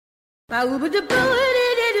If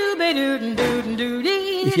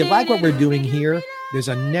you like what we're doing here, there's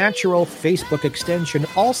a natural Facebook extension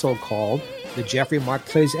also called the Jeffrey Mark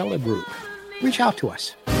Plays Ella Group. Reach out to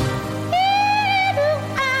us.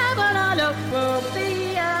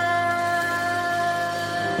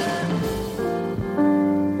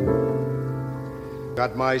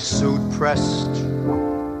 Got my suit pressed,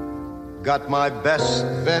 got my best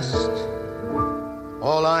vest.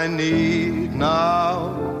 All I need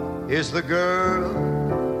now is the girl.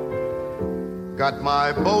 Got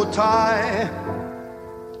my bow tie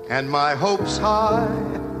and my hopes high.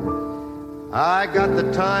 I got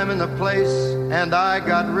the time and the place and I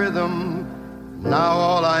got rhythm. Now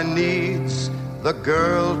all I need's the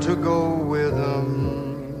girl to go with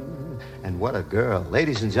them. And what a girl.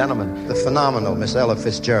 Ladies and gentlemen, the phenomenal Miss Ella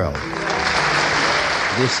Fitzgerald.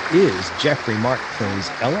 This is Jeffrey Mark Plays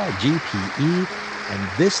Ella, GPE, and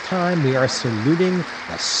this time we are saluting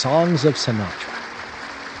the songs of Sinatra.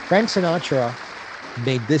 Frank Sinatra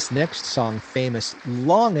made this next song famous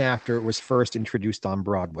long after it was first introduced on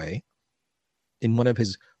Broadway in one of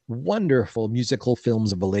his wonderful musical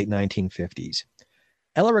films of the late 1950s.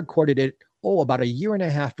 Ella recorded it, about a year and a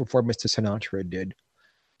half before Mr. Sinatra did.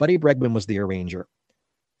 Buddy Bregman was the arranger.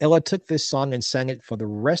 Ella took this song and sang it for the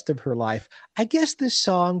rest of her life. I guess this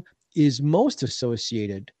song is most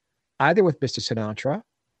associated either with Mr. Sinatra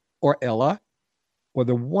or Ella or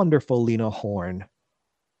the wonderful Lena Horne.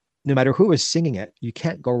 No matter who is singing it, you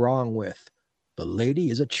can't go wrong with "The Lady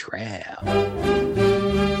is a Tramp."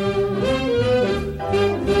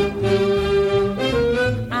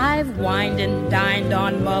 I've wined and dined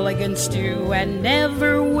on mulligan stew and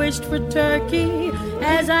never wished for turkey,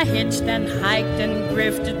 as I hitched and hiked and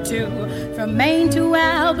grifted too, from Maine to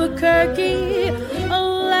Albuquerque.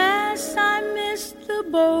 Alas, I missed the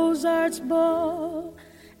Beaux-Arts ball,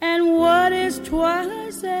 and what is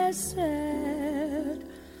twice as sad,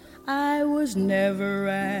 I was never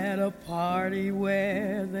at a party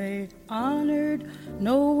where they honored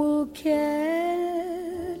Noel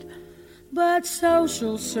Cad. But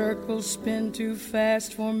social circles spin too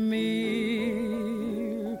fast for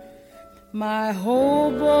me. My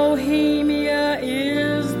whole Bohemia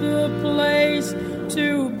is the place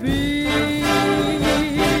to be.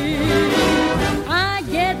 I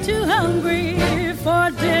get too hungry for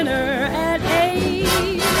dinner at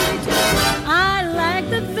 8. I like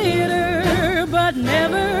the theater, but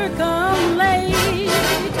never come late.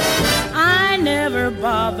 I never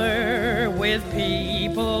bother with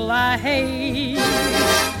people I hate.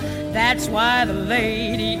 That's why the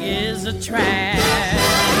lady is a tramp.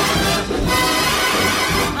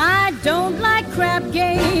 I don't like crap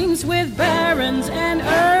games with barons and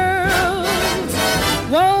earls.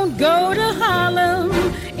 Won't go to Harlem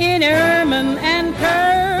in ermine and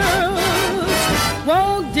pearls.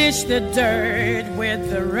 Won't dish the dirt with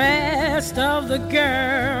the rest of the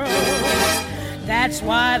girls. That's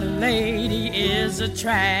why the lady is a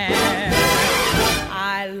tramp.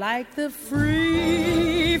 I like the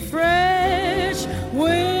free, fresh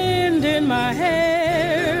wind in my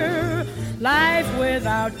hair. Life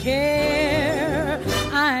without care.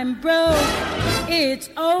 I'm broke, it's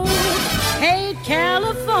old. Hate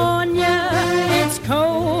California, it's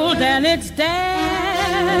cold and it's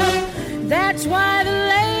damp. That's why the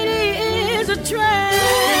lady is a tramp.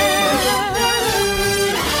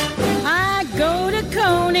 I go to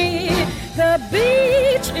Coney, the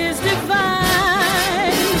beach is divine.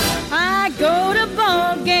 I go to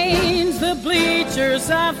ball games, the bleachers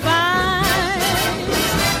are fine.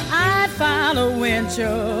 I follow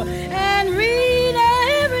Winchell and read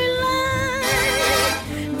every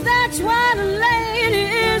line. That's why the lady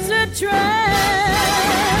is a tramp.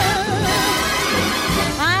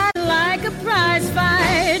 I like a prize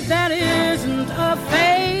fight that isn't a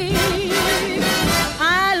fake.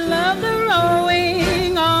 I love the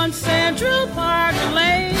rowing on Central Park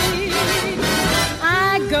Lake.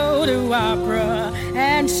 I go to opera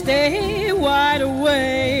and stay wide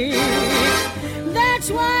awake. That's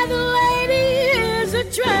why the lady is a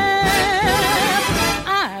tramp.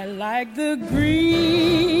 I like the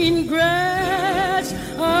green grass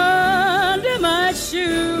under my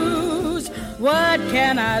shoes. What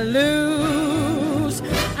can I lose?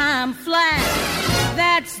 I'm flat,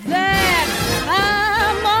 that's that.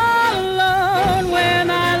 I'm all alone when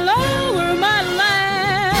I lower my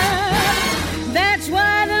laugh. That's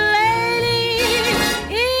why the lady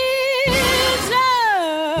is a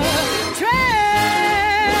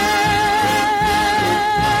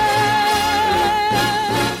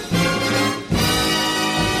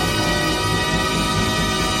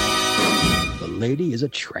The Lady is a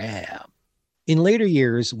Tramp. In later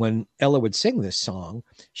years, when Ella would sing this song,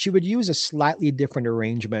 she would use a slightly different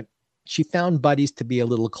arrangement. She found Buddies to be a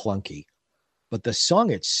little clunky, but the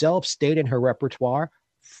song itself stayed in her repertoire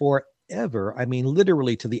forever. I mean,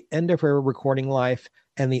 literally to the end of her recording life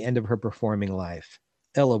and the end of her performing life.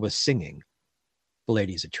 Ella was singing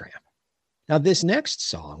Lady's a Tramp. Now, this next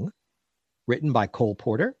song, written by Cole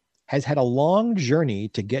Porter, has had a long journey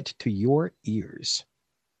to get to your ears.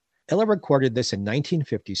 Ella recorded this in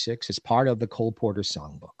 1956 as part of the Cole Porter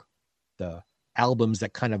Songbook, the albums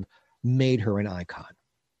that kind of made her an icon.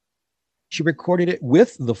 She recorded it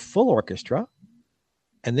with the full orchestra,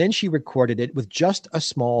 and then she recorded it with just a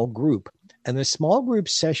small group. And the small group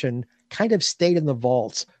session kind of stayed in the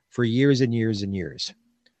vaults for years and years and years.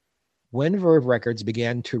 When Verve Records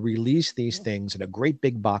began to release these things in a great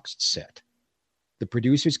big boxed set, the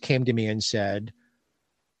producers came to me and said,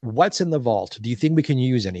 "What's in the vault? Do you think we can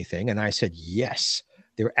use anything?" And I said, yes,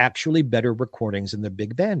 they're actually better recordings than the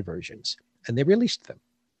big band versions. And they released them.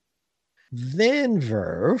 Then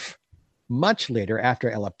Verve, much later after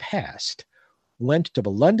Ella passed, went to the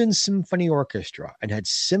London Symphony Orchestra and had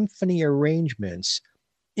symphony arrangements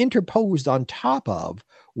interposed on top of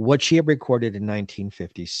what she had recorded in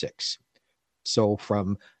 1956. So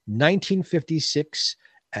from 1956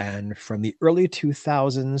 and from the early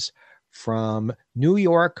 2000s, from New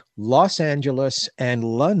York, Los Angeles, and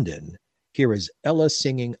London, here is Ella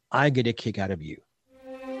singing I Get a Kick Out of You.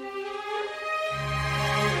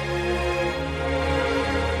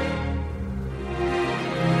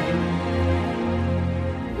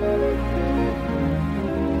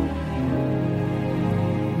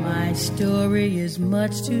 My story is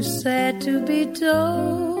much too sad to be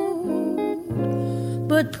told,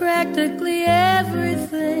 but practically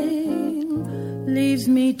everything leaves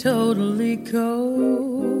me totally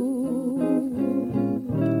cold.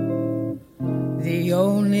 The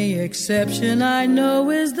only exception I know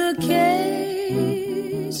is the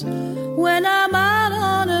case when I'm out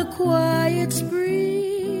on a quiet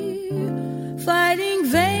spree, fighting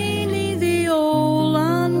vainly the old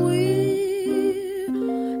ennui,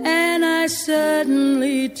 and I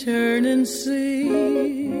suddenly turn and see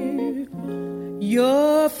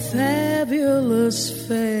your fabulous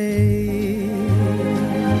face.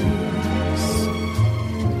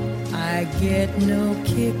 I get no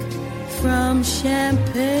kick from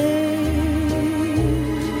champagne.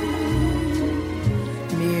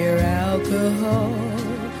 Mere alcohol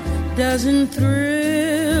doesn't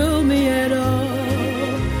thrill me at all.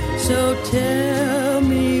 So tell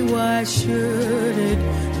me, why should it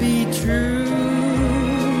be true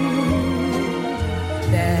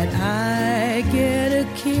that I get a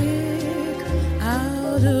kick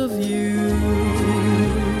out of you?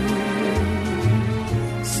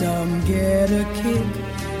 Some get a kick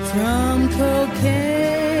from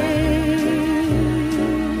cocaine.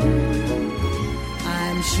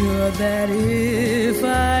 I'm sure that if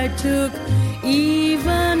I took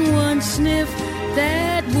even one sniff,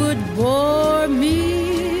 that would bore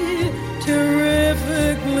me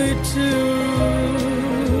terrifically too.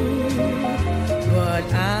 But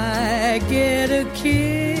I get a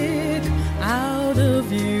kick out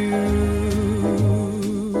of you.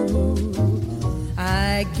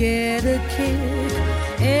 I get a kick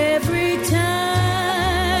every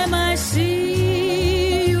time I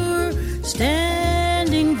see you're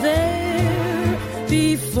standing there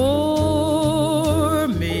before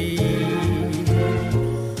me.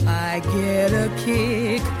 I get a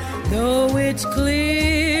kick, though it's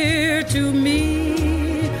clear to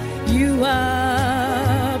me you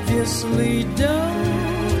obviously don't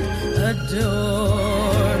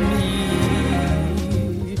adore me.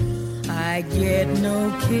 I get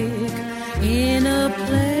no kick in a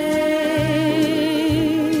plane,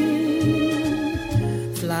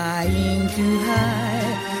 flying too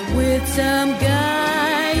high with some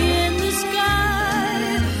guy in the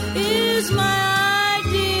sky is my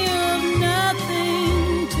idea of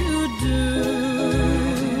nothing to do.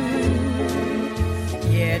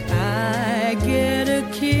 Yet I get a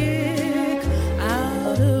kick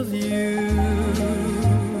out of you.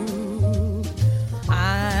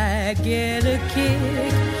 I get a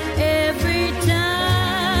kick every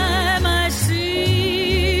time I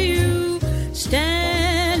see you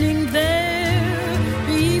standing there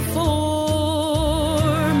before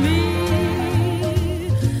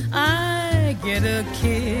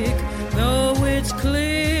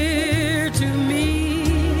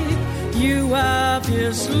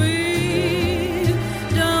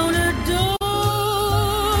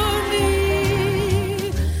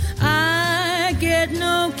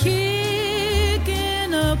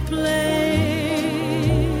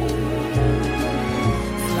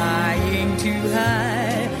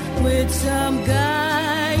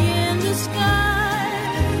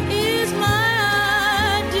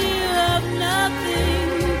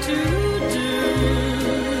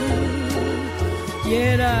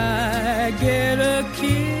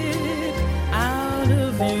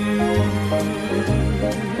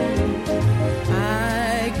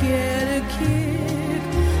I get a kick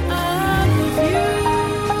out of you.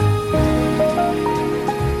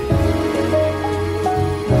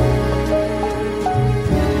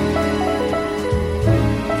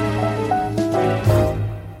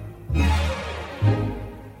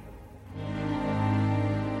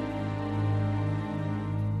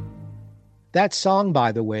 That song,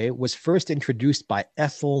 by the way, was first introduced by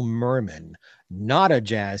Ethel Merman, not a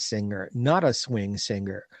jazz singer, not a swing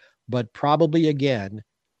singer, but probably, again,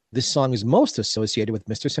 this song is most associated with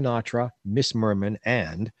Mr. Sinatra, Miss Merman,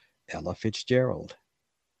 and Ella Fitzgerald.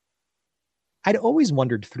 I'd always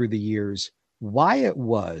wondered through the years why it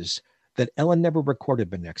was that Ella never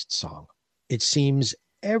recorded the next song. It seems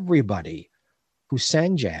everybody who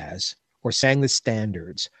sang jazz or sang the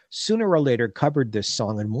standards, sooner or later covered this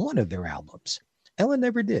song in one of their albums. Ella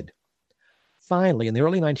never did. Finally, in the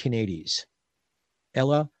early 1980s,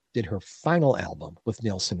 Ella did her final album with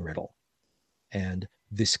Nelson Riddle. And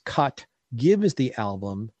this cut gives the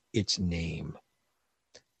album its name.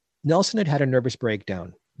 Nelson had had a nervous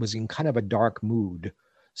breakdown, was in kind of a dark mood,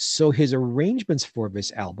 so his arrangements for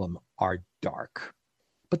this album are dark.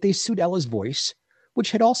 But they suit Ella's voice,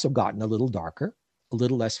 which had also gotten a little darker, a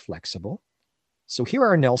little less flexible. So here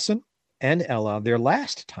are Nelson and Ella, their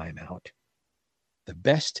last time out. The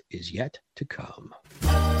best is yet to come.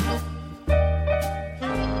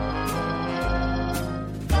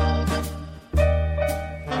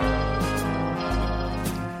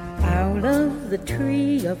 Out of the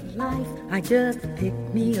tree of life, I just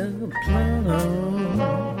picked me a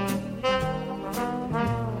plum.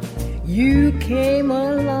 You came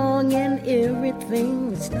along and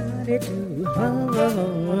everything started to hum.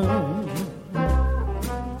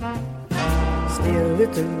 Still,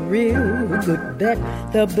 it's a real good bet.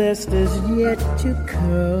 The best is yet to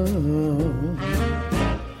come.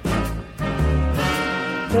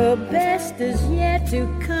 The best is yet to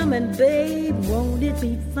come, and babe, won't it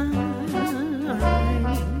be fine?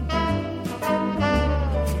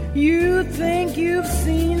 You think you've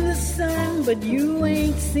seen the sun, but you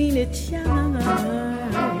ain't seen it shine.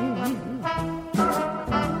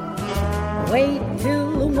 Wait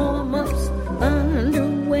till the warm-up's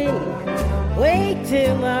underway. Wait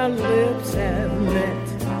till our lips have met.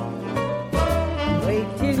 Wait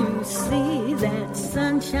till you see that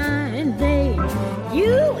sunshine day.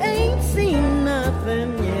 You ain't seen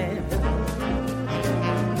nothing yet.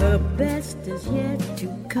 The best is yet to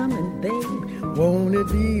come, and babe, won't it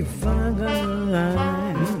be fine?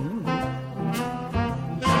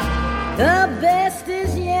 The best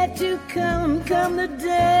is yet to come, come the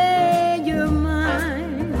day you're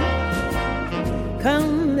mine.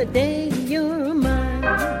 Come the day you're mine.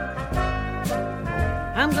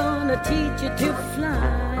 I'm gonna teach you to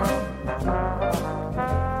fly.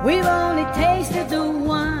 We've only tasted the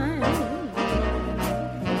wine.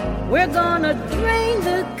 We're gonna drain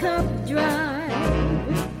the cup dry.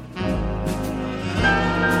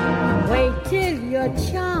 Wait till your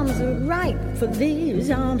charms are ripe for these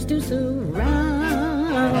arms to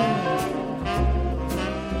surround.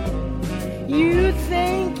 You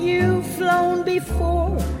think you've flown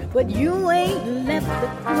before, but you ain't left the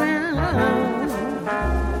ground.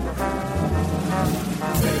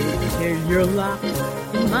 Wait till you're locked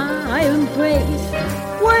in my embrace.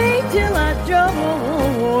 Wait till I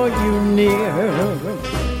draw you near.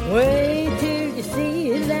 Wait till you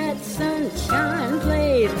see that sunshine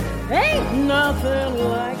blaze. Ain't nothing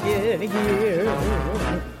like it here.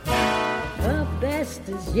 The best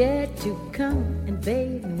is yet to come, and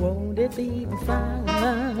baby, won't it be fine?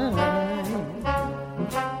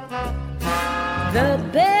 The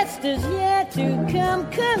best is yet to come,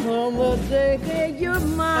 come on, we'll take it, you're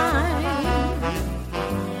mine.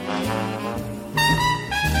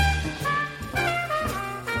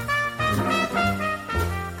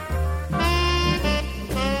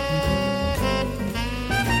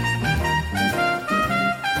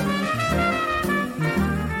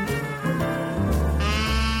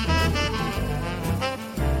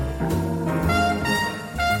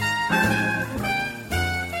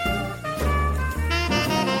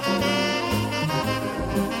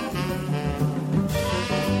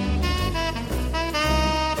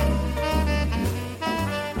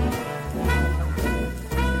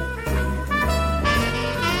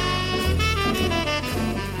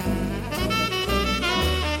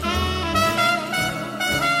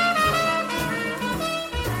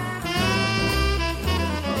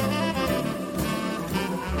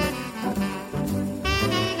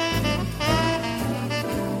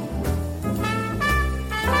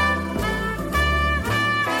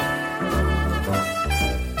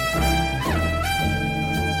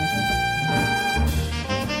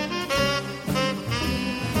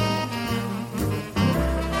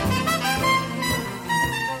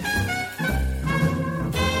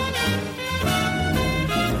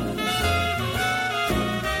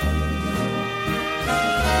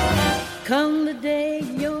 come the day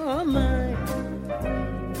you're mine,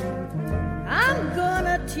 I'm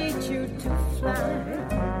gonna teach you to fly.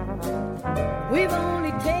 We've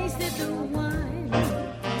only tasted the wine,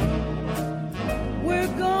 we're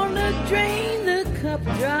gonna drain the cup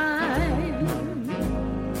dry.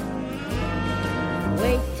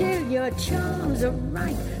 Wait till your charms are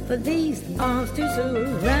right for these arms to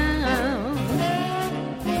surround.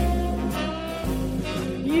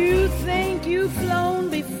 You think you've flown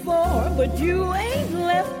before, but you ain't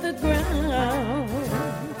left the ground.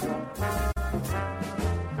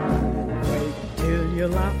 Wait till you're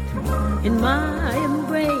locked in my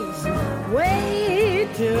embrace. Wait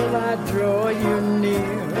till I draw you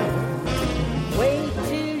near. Wait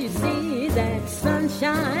till you see that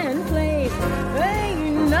sunshine place.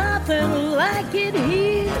 Ain't nothing like it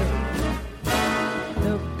here.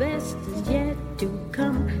 The best is yet to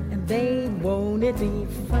come, and babe, won't it be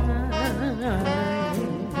fine?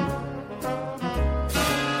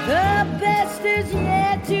 The best is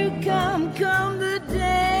yet to come, come the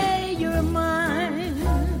day you're mine.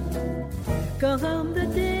 Come the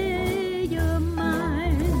day you're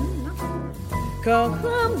mine. Come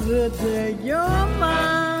the day you're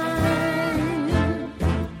mine.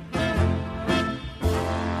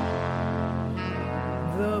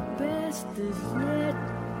 The best is yet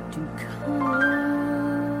to come.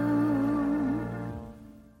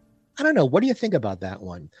 I don't know. What do you think about that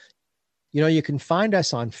one? You know, you can find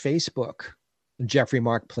us on Facebook, Jeffrey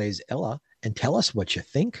Mark Plays Ella, and tell us what you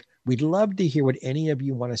think. We'd love to hear what any of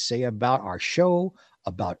you want to say about our show,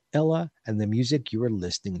 about Ella, and the music you are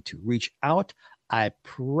listening to. Reach out. I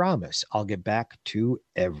promise I'll get back to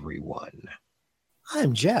everyone.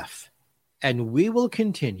 I'm Jeff, and we will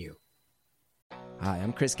continue. Hi,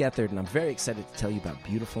 I'm Chris Gethard, and I'm very excited to tell you about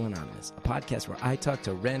Beautiful Anonymous, a podcast where I talk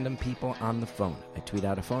to random people on the phone. I tweet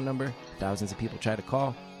out a phone number, thousands of people try to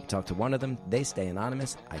call. You talk to one of them, they stay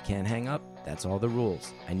anonymous. I can't hang up. That's all the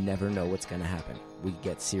rules. I never know what's going to happen. We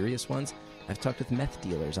get serious ones. I've talked with meth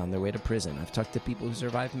dealers on their way to prison. I've talked to people who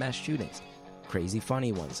survived mass shootings. Crazy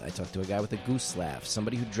funny ones. I talked to a guy with a goose laugh,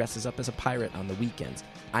 somebody who dresses up as a pirate on the weekends.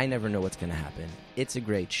 I never know what's going to happen. It's a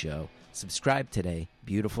great show. Subscribe today,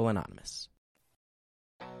 Beautiful Anonymous.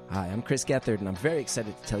 Hi, I'm Chris Gethard, and I'm very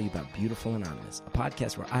excited to tell you about Beautiful Anonymous, a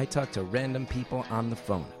podcast where I talk to random people on the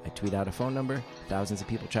phone. I tweet out a phone number, thousands of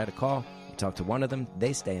people try to call. You talk to one of them,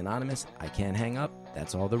 they stay anonymous. I can't hang up.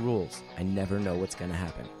 That's all the rules. I never know what's going to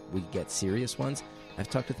happen. We get serious ones. I've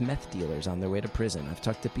talked with meth dealers on their way to prison. I've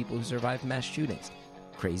talked to people who survived mass shootings.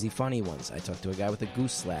 Crazy funny ones. I talked to a guy with a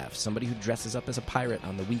goose laugh, somebody who dresses up as a pirate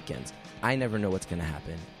on the weekends. I never know what's going to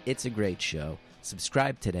happen. It's a great show.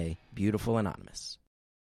 Subscribe today, Beautiful Anonymous.